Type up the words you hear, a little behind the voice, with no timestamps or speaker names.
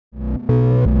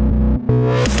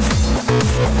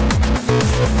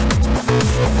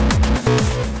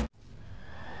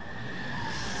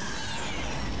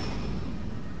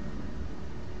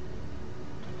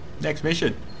Next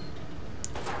mission.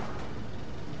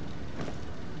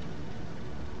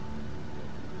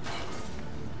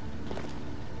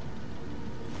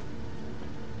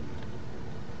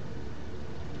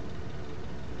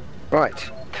 Right,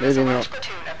 moving on.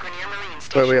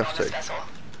 Where are we off to? Leave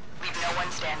no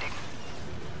one standing.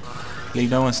 Leave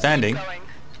no one standing?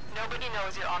 Nobody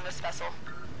knows you're on this vessel.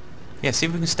 Yeah, see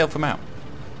if we can stealth them out.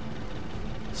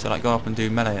 So like go up and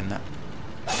do melee and that.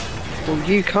 Well,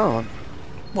 you can't.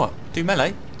 What? Do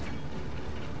melee?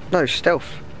 No,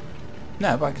 stealth.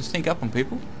 No, but I can sneak up on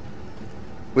people.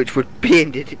 Which would be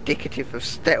indicative of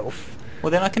stealth.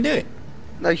 Well then I can do it.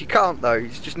 No, you can't though.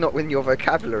 It's just not in your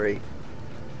vocabulary.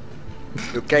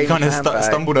 Your You game kind of handbag.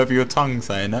 stumbled over your tongue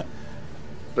saying that.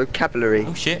 Vocabulary.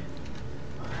 Oh shit.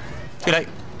 Too late.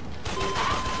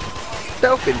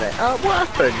 Stealth in there. What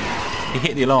happened? He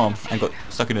hit the alarm and got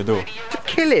stuck in the door. To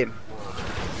kill him.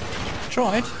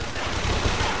 Tried.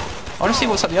 I want to see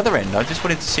what's at the other end. I just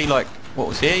wanted to see like what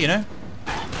was here, you know?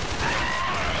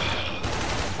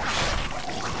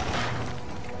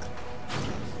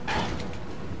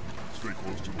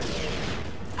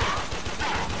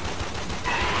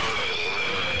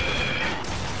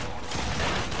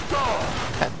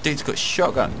 That dude's got a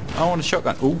shotgun. I want a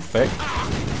shotgun. Ooh, fake.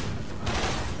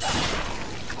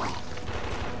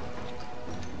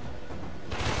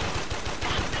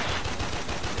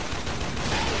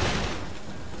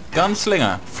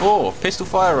 Gunslinger 4, pistol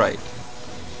fire rate.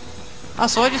 Ah,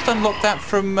 so I just unlocked that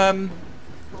from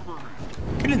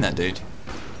killing that dude.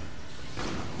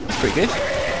 That's pretty good.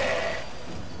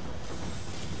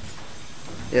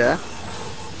 Yeah.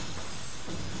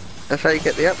 That's how you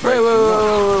get the upgrade. Whoa, whoa,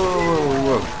 whoa, whoa,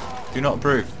 whoa, whoa. Do not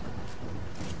approve.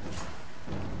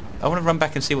 I want to run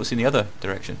back and see what's in the other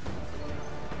direction.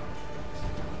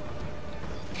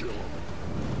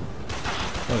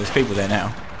 Oh, there's people there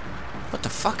now. What the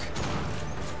fuck?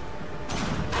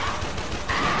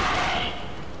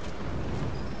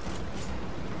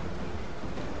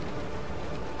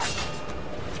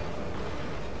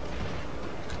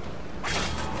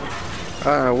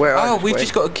 Oh, where are Oh, we've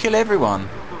just got to kill everyone.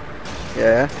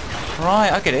 Yeah.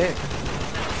 Right, I get it.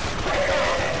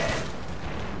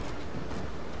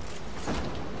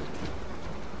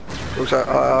 Also,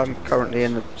 I'm currently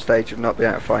in the stage of not being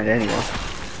able to find anyone.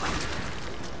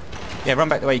 Yeah, run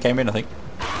back the way you came in, I think.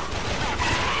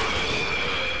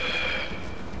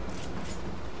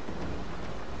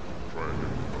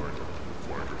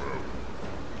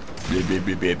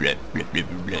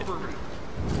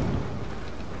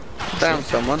 Found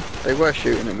someone. They were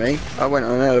shooting at me. I went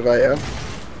on an elevator.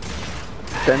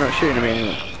 They're not shooting at me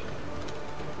anymore.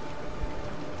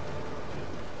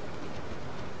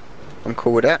 I'm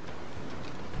cool with that.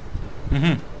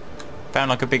 Found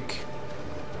like a big...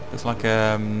 It's like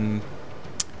well,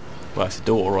 it's a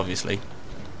door, obviously.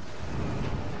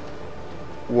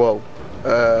 Whoa.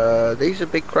 These are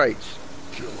big crates.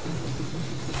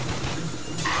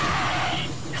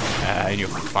 In your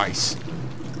face.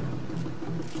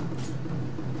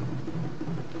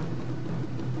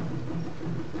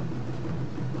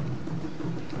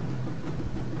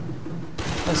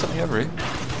 There's something over here.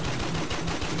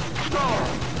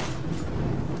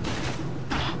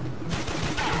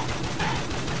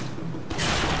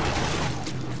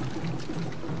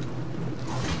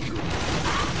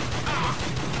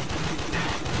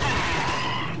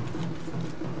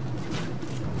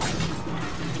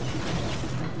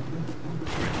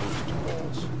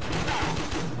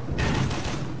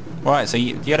 Right, so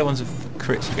the other ones are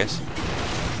crits, I guess.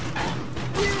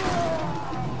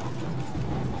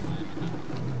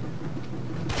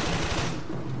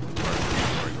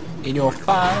 In your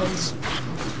face.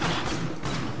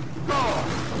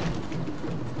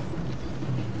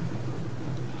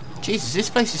 Jesus, this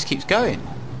place just keeps going.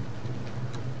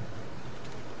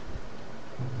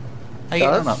 How you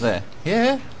getting on up there?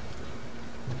 Yeah.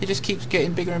 It just keeps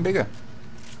getting bigger and bigger.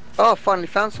 Oh, I finally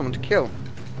found someone to kill.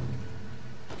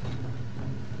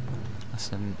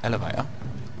 That's an elevator.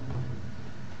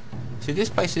 See, this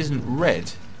place isn't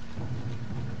red.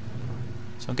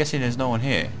 So I'm guessing there's no one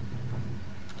here.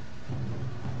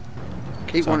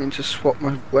 Keep wanting to swap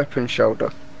my weapon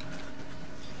shoulder.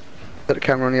 Put the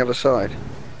camera on the other side.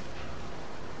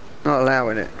 Not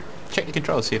allowing it. Check the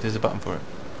controls, see if there's a button for it.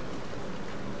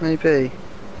 Maybe.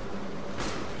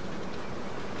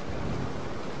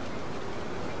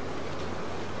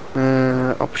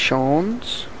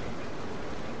 Options.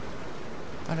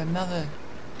 And another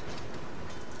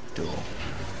door.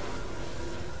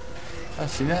 Oh,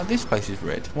 see, now this place is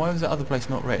red. Why was that other place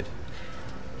not red?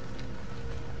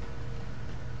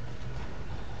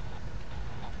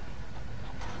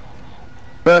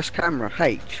 Burst camera,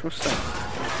 H. What's that?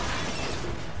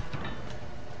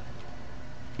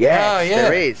 Yes, Oh, yeah.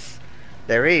 there is.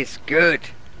 There is. Good.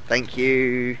 Thank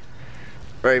you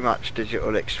very much,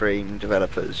 Digital Extreme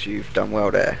developers. You've done well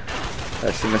there.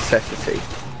 That's a necessity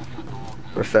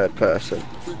for a third person.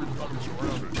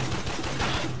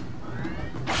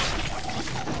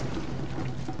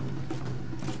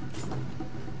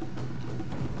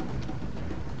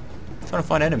 Trying to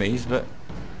find enemies, but...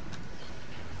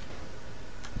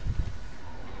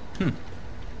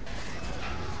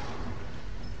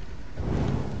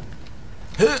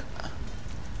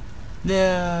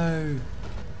 No!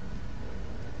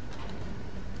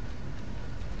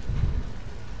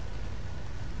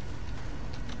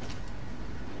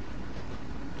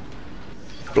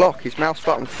 Block is mouse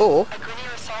button 4.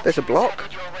 There's a block.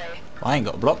 I ain't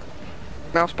got a block.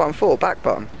 Mouse button 4, back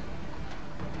button.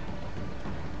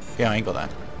 Yeah, I ain't got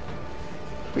that.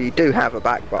 Well, you do have a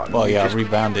back button. Well, You yeah, I just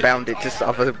rebound it. bound it to some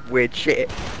other weird shit.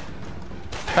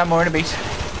 Found more enemies.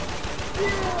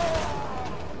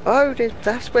 Oh,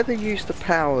 that's where they use the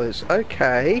powers.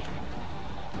 Okay.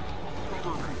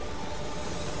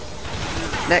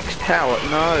 Next tower.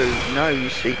 No, you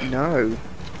see, no.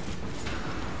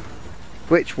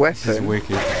 Which This is weapon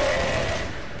wicked.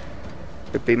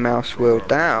 should be mouse wheel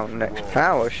down? Next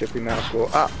power should be mouse wheel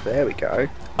up. There we go.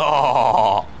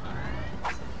 Oh!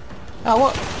 Oh,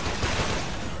 what?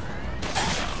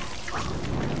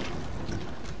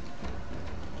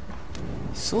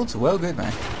 Swords are well good,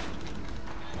 man.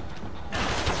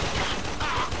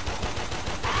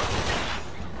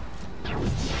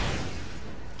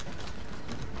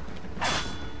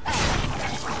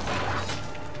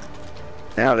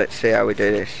 Now let's see how we do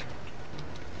this.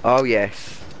 Oh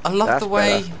yes. I love That's the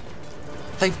way better.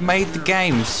 they've made the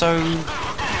game so...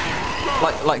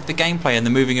 Like the gameplay and the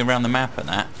moving around the map and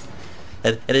that.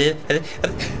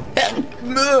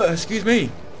 Excuse me.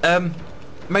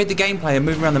 Made the gameplay and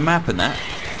moving around the map and that.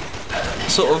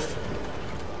 Sort of...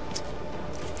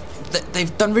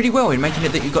 They've done really well in making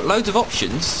it that you've got loads of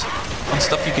options on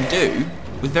stuff you can do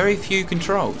with very few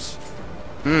controls.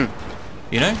 Hmm.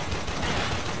 You know?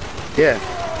 Yeah.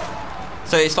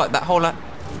 So it's like that whole...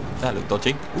 That looked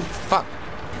dodgy. Ooh, fuck.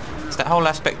 It's that whole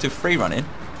aspect of free running.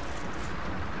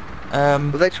 Well,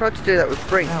 they tried to do that with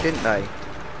Brink, Ow. didn't they?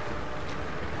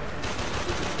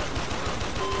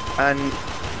 And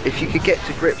if you could get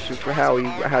to grips with how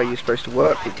you're supposed to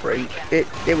work with Brink,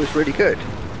 it was really good.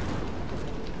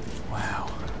 Wow.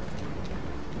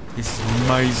 This is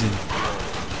amazing.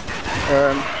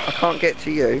 I can't get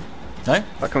to you. No?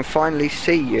 I can finally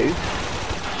see you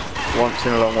once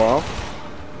in a long while.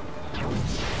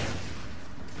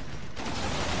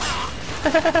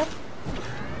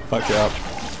 Fuck it up.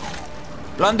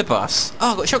 Blunderbuss.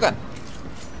 Oh, I've got a shotgun.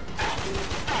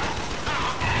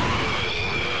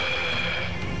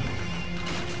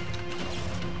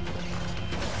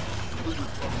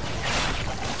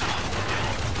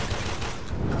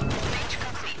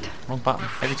 Wrong button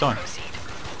every time.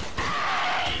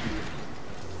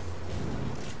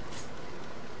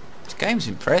 This game's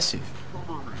impressive.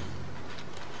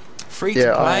 Free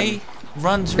to play,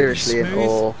 runs really Seriously in smooth.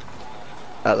 awe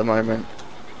at the moment.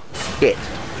 Hit.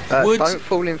 Don't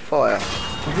fall in fire.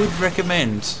 Would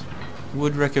recommend.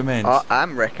 Would recommend.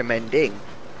 I'm recommending.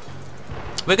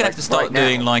 We're gonna have to start right now.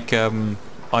 doing like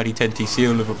ID10T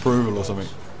seal of approval or something.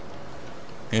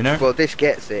 You know? Well, this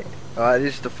gets it.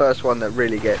 This is the first one that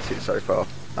really gets it so far.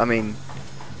 I mean,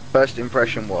 first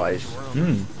impression wise,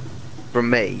 from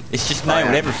me. It's just I nailed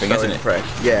am everything, so isn't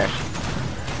impressed. Yeah.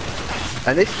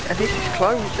 And this is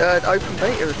closed, open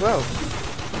beta as well. it?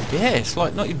 Yeah, it's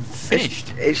like not even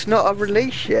finished. It's not a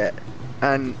release yet,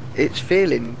 and it's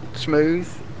feeling smooth,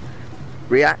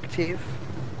 reactive,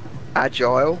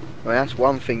 agile. I mean, that's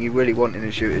one thing you really want in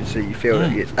a shooter, so you feel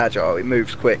that it's agile. It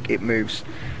moves quick. It moves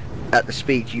at the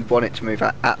speed you want it to move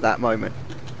at that moment.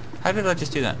 How did I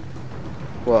just do that?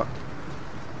 What?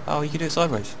 Oh, you can do it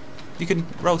sideways. You can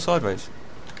roll sideways.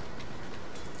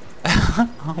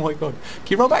 Oh my god.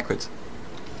 Can you roll backwards?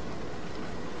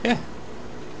 Yeah.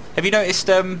 Have you noticed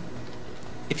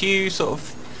if you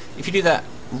do that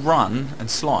run and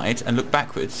slide and look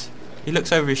backwards, he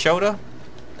looks over his shoulder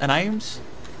and aims?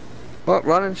 What?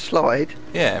 Run and slide?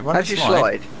 Yeah, run How'd and you slide.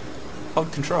 slide?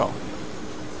 Hold control.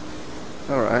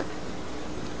 Alright.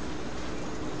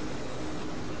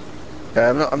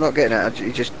 I'm not getting it.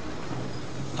 You just...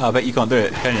 Oh, I bet you can't do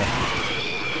it, can you?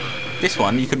 This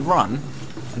one, you can run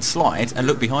and slide and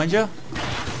look behind you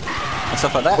and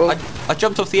stuff like that. Well, I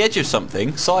jumped off the edge of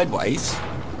something sideways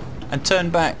and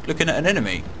turned back looking at an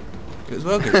enemy. It was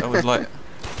well good. I was like...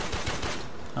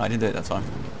 Oh, I didn't do it that time.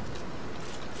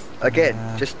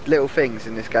 again, just little things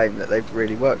in this game that they've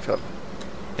really worked on.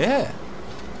 Yeah.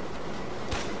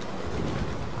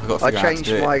 I've got to figure out how to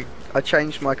do it. I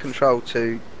changed my control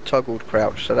to toggled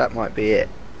crouch, so that might be it.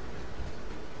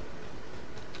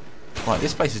 Right,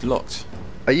 this place is locked.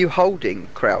 Are you holding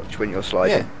crouch when you're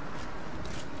sliding? Yeah.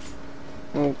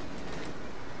 Well,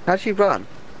 how do you run?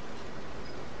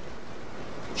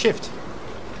 Shift.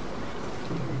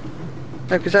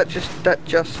 No, because that just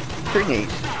thingies.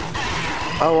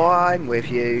 Oh, I'm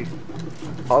with you.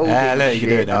 Holding look, you can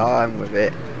do it now. I'm with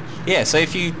it. Yeah, so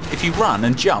if you run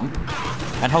and jump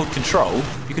and hold control,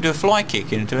 you can do a fly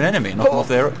kick into an enemy and knock them off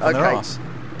their ass.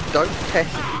 Don't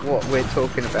test what we're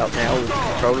talking about now with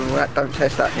control and all that. Don't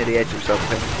test that near the edge of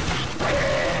something.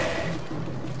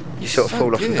 You sort of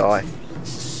fall off and die.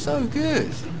 So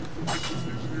good.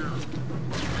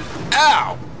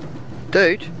 Ow!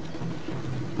 Dude.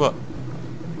 What?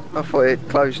 I thought it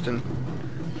closed and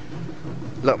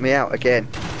locked me out again.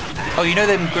 Oh, you know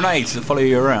them grenades that follow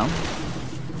you around?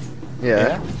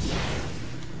 Yeah.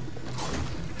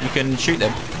 You can shoot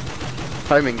them.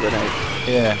 Homing grenade.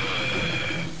 Yeah.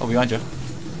 Oh, behind you.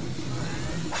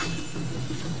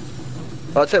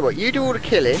 I'll tell you what, you do all the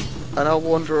killing and I'll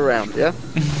wander around, yeah?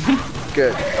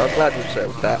 Good. I'm glad we've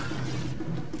settled that.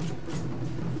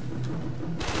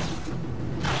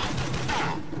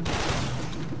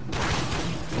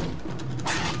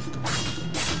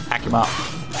 Hack him up.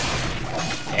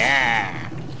 Yeah.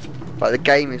 Like, the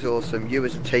game is awesome. You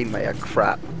as a teammate are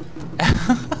crap.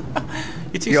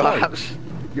 You're too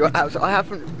slow. I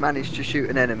haven't managed to shoot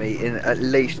an enemy in at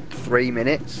least 3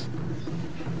 minutes.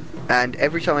 And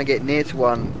every time I get near to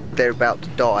one, they're about to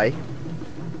die.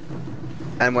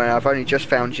 And when I've only just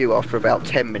found you after about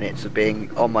 10 minutes of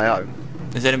being on my own.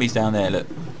 There's enemies down there, look.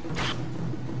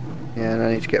 Yeah, and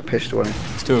I need to get a pistol on him.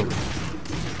 Let's do it.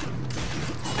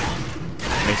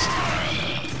 Missed.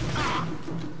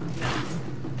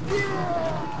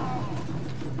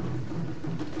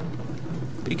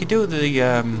 But you could do the,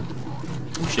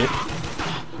 oh shit.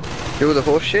 Do all the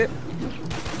horse shit?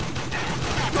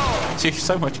 See,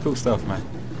 so much cool stuff, man.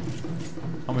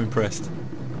 I'm impressed.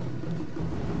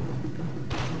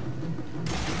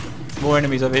 More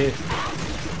enemies over here.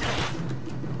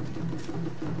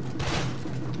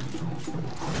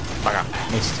 Bugger,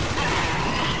 missed.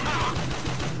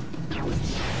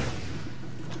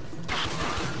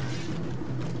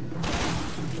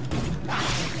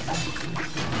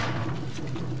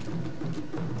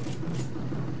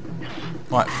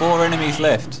 Right, 4 enemies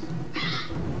left.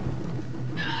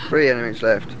 3 enemies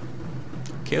left.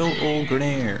 Kill all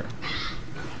Grenier.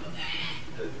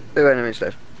 2 enemies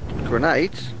left.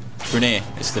 Grenades? Grenier,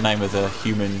 it's the name of the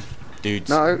human dudes.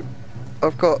 No,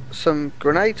 I've got some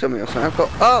grenades on me or something. I've got...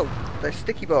 Oh! They're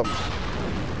sticky bombs.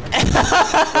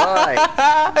 Right.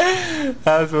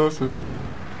 That's awesome.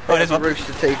 Oh, there's a one.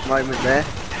 Rooster Teeth moment there.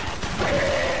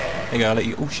 There you go, I'll let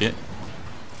you... Oh shit.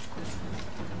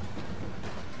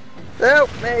 Help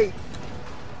me!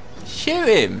 Shoot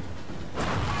him!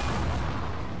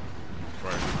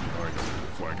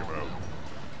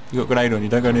 You got a grenade on you,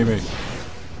 don't go near me.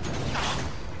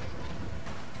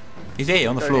 He's here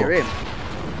on the floor. Near him.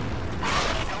 No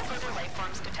further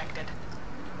lifeforms detected.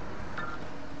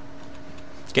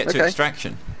 Get to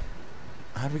extraction.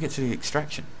 How do we get to the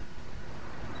extraction?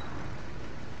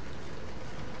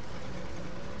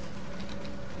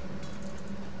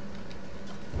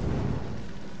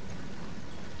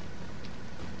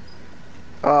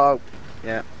 Oh,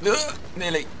 yeah.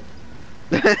 Nearly.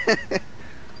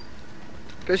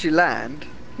 Because you land,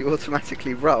 you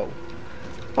automatically roll.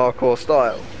 Parkour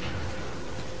style.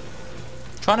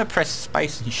 Trying to press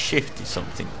space and shift is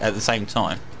something at the same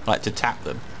time, like to tap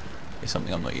them, is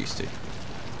something I'm not used to.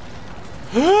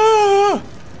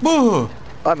 Whoa!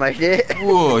 I made it.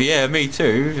 Whoa, yeah, me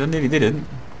too. I nearly didn't.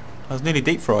 I was nearly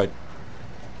deep fried.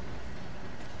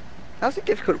 How's it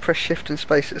difficult to press shift and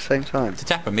space at the same time? To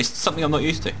tap them, it's something I'm not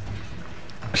used to.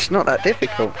 It's not that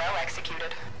difficult. Well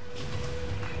executed.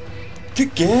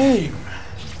 Good game!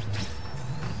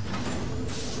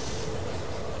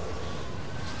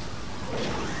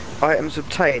 Items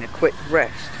obtain a quick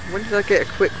rest. When did I get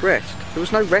a quick rest? There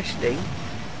was no resting.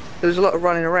 There was a lot of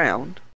running around.